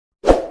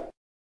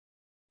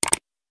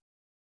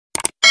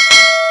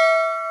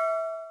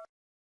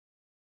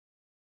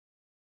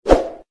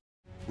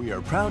We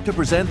are proud to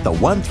present the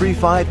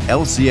 135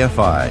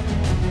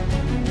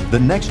 LCFI, the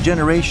next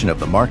generation of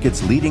the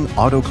market's leading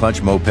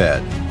auto-clutch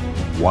moped,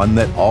 one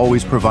that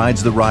always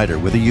provides the rider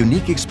with a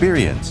unique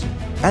experience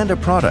and a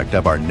product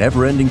of our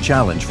never-ending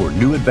challenge for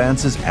new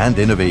advances and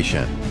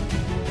innovation.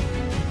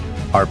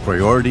 Our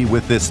priority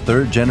with this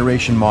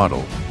third-generation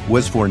model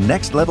was for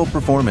next-level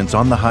performance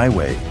on the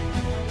highway.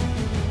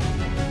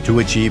 To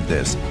achieve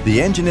this,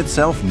 the engine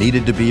itself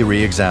needed to be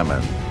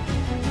re-examined.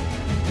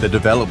 The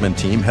development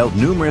team held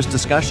numerous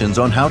discussions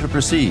on how to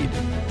proceed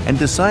and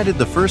decided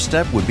the first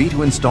step would be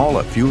to install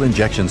a fuel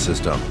injection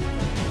system.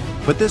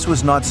 But this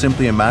was not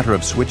simply a matter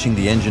of switching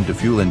the engine to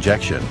fuel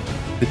injection.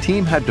 The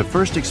team had to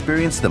first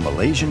experience the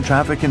Malaysian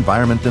traffic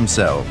environment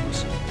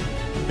themselves.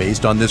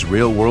 Based on this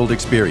real-world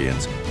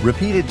experience,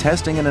 repeated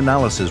testing and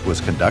analysis was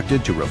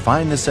conducted to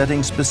refine the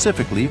settings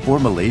specifically for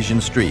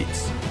Malaysian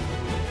streets.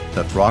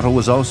 The throttle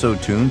was also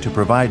tuned to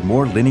provide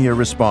more linear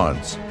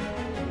response.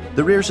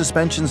 The rear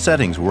suspension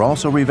settings were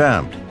also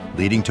revamped,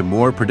 leading to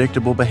more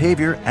predictable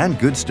behavior and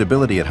good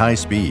stability at high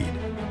speed.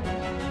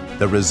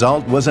 The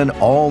result was an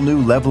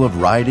all-new level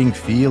of riding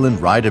feel and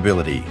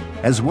rideability,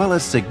 as well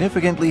as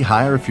significantly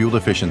higher fuel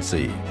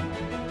efficiency.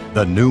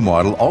 The new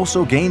model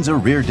also gains a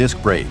rear disc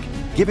brake,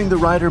 giving the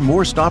rider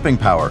more stopping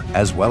power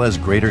as well as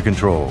greater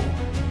control.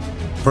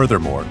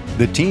 Furthermore,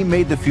 the team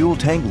made the fuel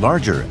tank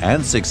larger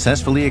and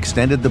successfully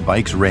extended the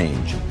bike's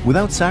range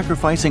without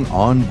sacrificing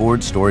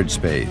onboard storage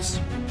space.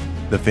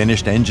 The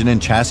finished engine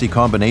and chassis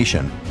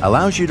combination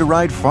allows you to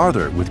ride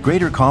farther with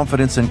greater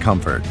confidence and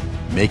comfort,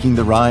 making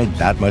the ride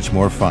that much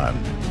more fun.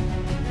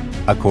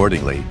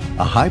 Accordingly,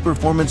 a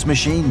high-performance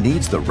machine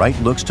needs the right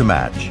looks to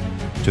match.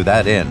 To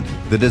that end,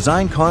 the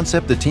design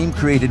concept the team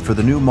created for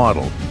the new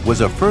model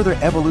was a further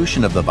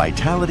evolution of the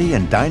vitality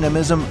and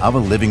dynamism of a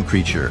living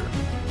creature.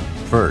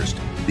 First,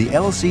 the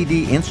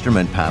LCD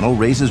instrument panel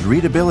raises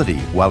readability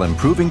while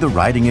improving the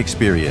riding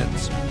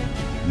experience.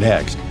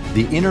 Next,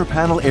 the inner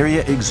panel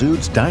area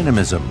exudes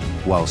dynamism,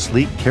 while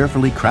sleek,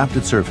 carefully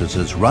crafted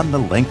surfaces run the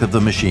length of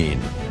the machine.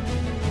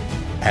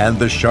 And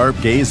the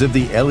sharp gaze of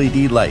the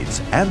LED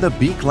lights and the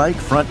beak-like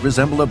front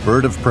resemble a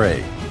bird of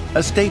prey,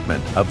 a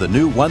statement of the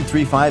new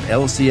 135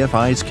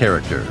 LCFI's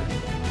character.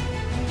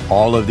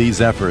 All of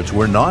these efforts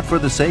were not for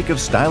the sake of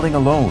styling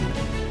alone.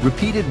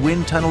 Repeated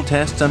wind tunnel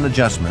tests and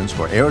adjustments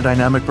for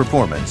aerodynamic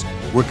performance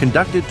were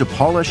conducted to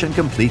polish and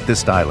complete the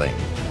styling.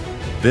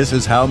 This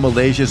is how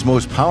Malaysia's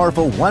most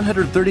powerful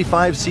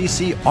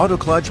 135cc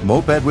auto-clutch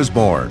moped was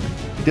born,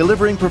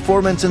 delivering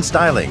performance and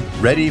styling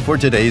ready for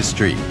today's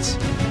streets.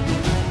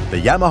 The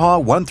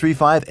Yamaha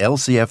 135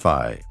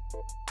 LCFI.